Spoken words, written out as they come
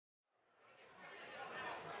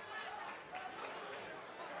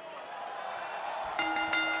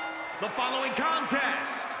The following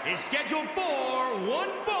contest is scheduled for one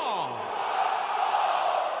fall.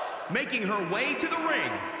 Making her way to the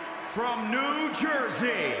ring from New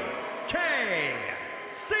Jersey, Kacy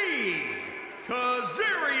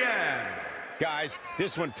Catanzaro. Guys,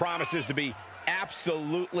 this one promises to be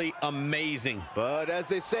absolutely amazing. But as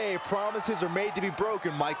they say, promises are made to be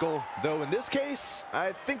broken, Michael. Though in this case,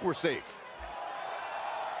 I think we're safe.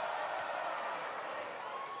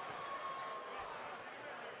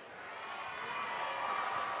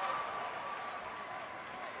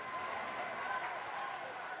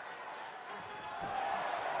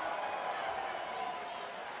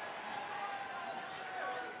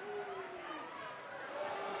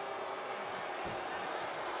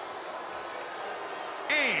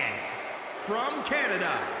 And from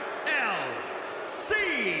Canada,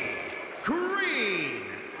 LC Green.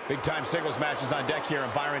 Big-time singles matches on deck here.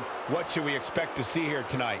 And Byron, what should we expect to see here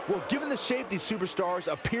tonight? Well, given the shape these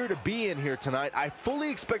superstars appear to be in here tonight, I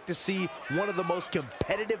fully expect to see one of the most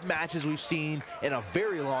competitive matches we've seen in a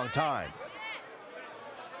very long time.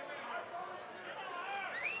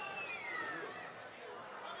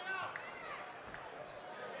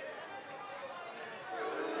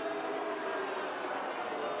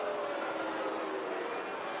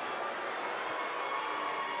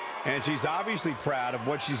 And she's obviously proud of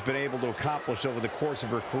what she's been able to accomplish over the course of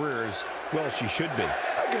her career, as well as she should be.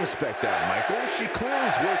 I can respect that, Michael. She clearly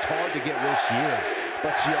has worked hard to get where she is,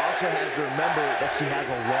 but she also has to remember that she has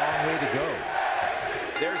a long way to go.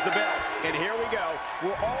 There's the bell, and here we go.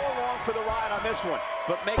 We're all along for the ride on this one,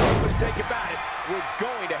 but make no mistake about it, we're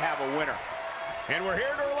going to have a winner. And we're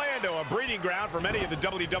here in Orlando, a breeding ground for many of the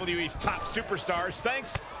WWE's top superstars,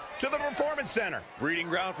 thanks to the Performance Center. Breeding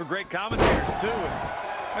ground for great commentators, too.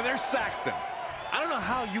 And there's Saxton. I don't know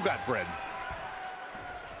how you got bred.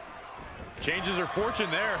 Changes her fortune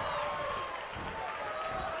there.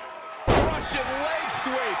 Russian leg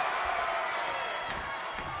sweep.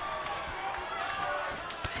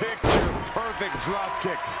 Picture perfect drop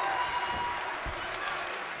kick.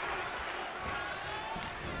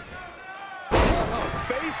 What a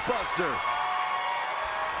face buster.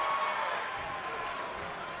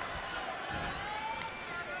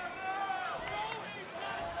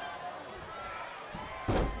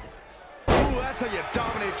 That's how you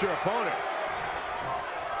dominate your opponent.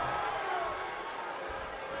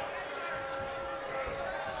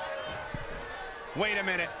 Wait a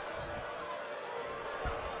minute.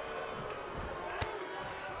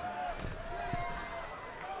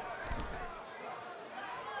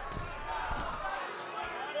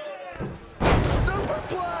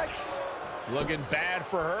 Superplex! Looking bad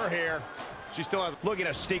for her here. She still has looking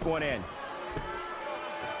to sneak one in.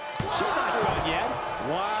 She's not done yet.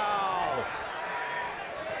 Wow.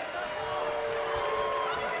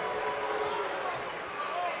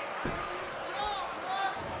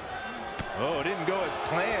 Oh, it didn't go as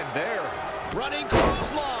planned there. Running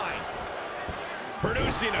clothesline.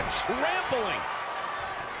 Producing a trampling.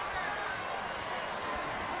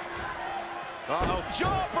 Uh-oh,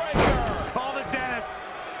 jawbreaker. Call the dentist.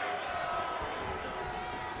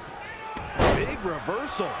 Big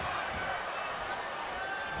reversal.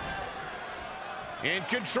 In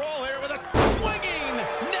control here with a swinging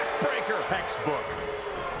neck breaker. Textbook.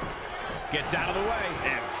 Gets out of the way.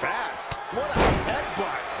 And fast. What a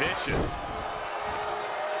headbutt. Vicious.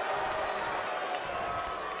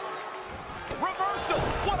 Reversal.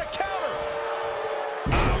 What a counter.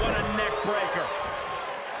 Ah, what a neck breaker.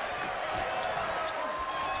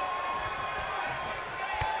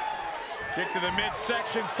 Kick to the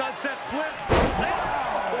midsection. Sunset flip.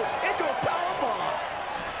 Oh, into a powerbomb.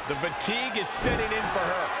 The fatigue is setting in for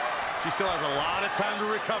her. She still has a lot of time to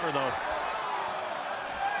recover, though.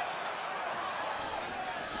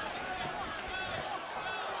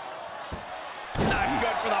 Not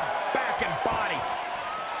good for the back and body.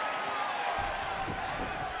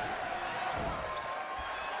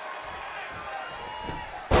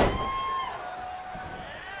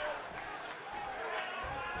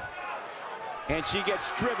 And she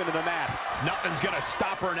gets driven to the mat. Nothing's going to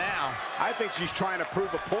stop her now. I think she's trying to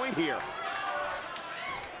prove a point here.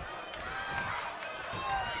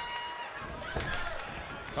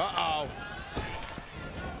 Uh-oh.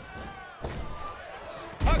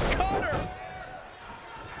 A cutter.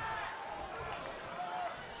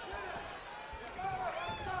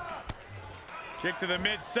 Kick to the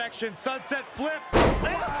midsection. Sunset flip.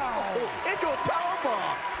 Oh, into a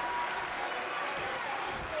powerbomb.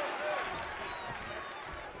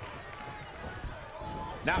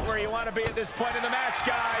 Not where you want to be at this point in the match,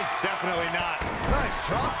 guys. Definitely not. Nice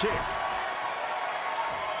drop kick.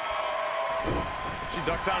 She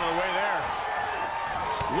ducks out of the way there.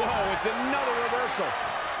 Whoa, it's another reversal.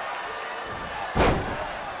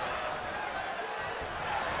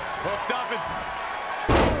 Hooked up and...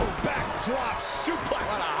 Oh, backdrop suplex.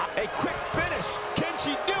 A quick finish. Can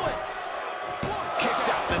she do it? Kicks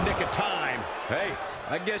out the nick of time. Hey,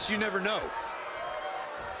 I guess you never know.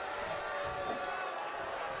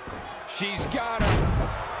 She's got her.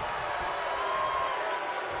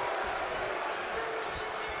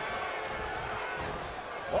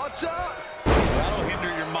 What's up? That'll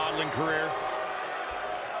hinder your modeling career.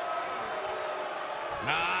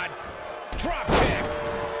 Drop kick.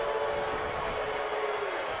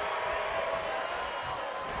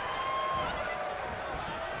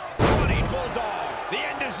 Running bulldog. The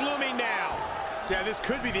end is looming now. Yeah, this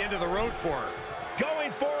could be the end of the road for her.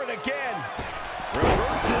 Going for it again.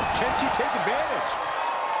 Reverses. Can she take advantage?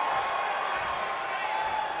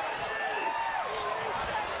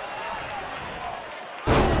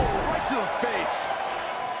 Oh, right to the face.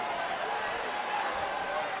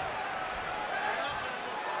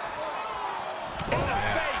 In the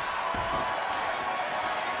face.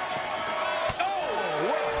 Oh,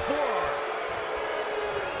 what a forearm.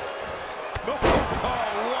 Oh,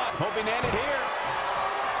 what? Hoping to end it here.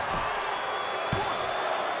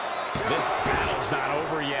 This battle's not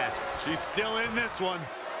over yet. She's still in this one.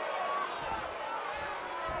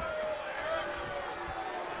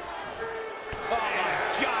 Oh, my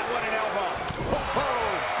God, what an elbow.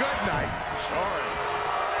 Oh, good night. Sorry.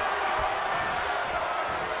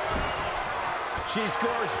 She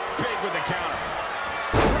scores big with the counter.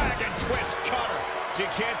 Dragon twist cutter. She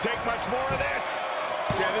can't take much more of this.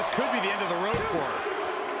 Yeah, this could be the end of the road for her.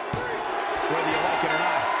 Whether you like it or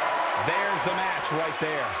not, there's the match right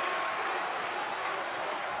there.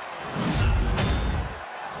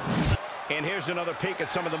 And here's another peek at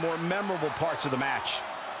some of the more memorable parts of the match.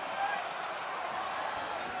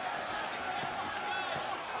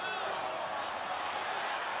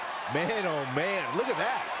 Man, oh man, look at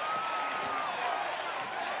that.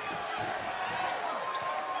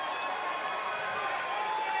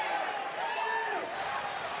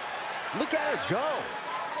 Look at her go.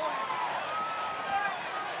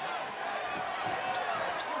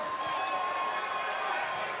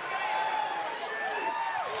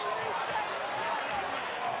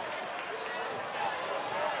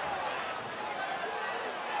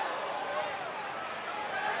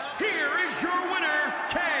 Here is your winner,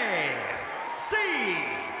 Kacy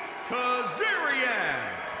Catanzaro.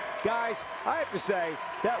 Guys, I have to say,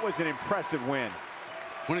 that was an impressive win.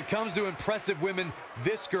 When it comes to impressive women,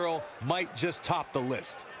 this girl might just top the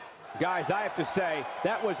list. Guys, I have to say,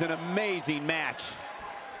 that was an amazing match.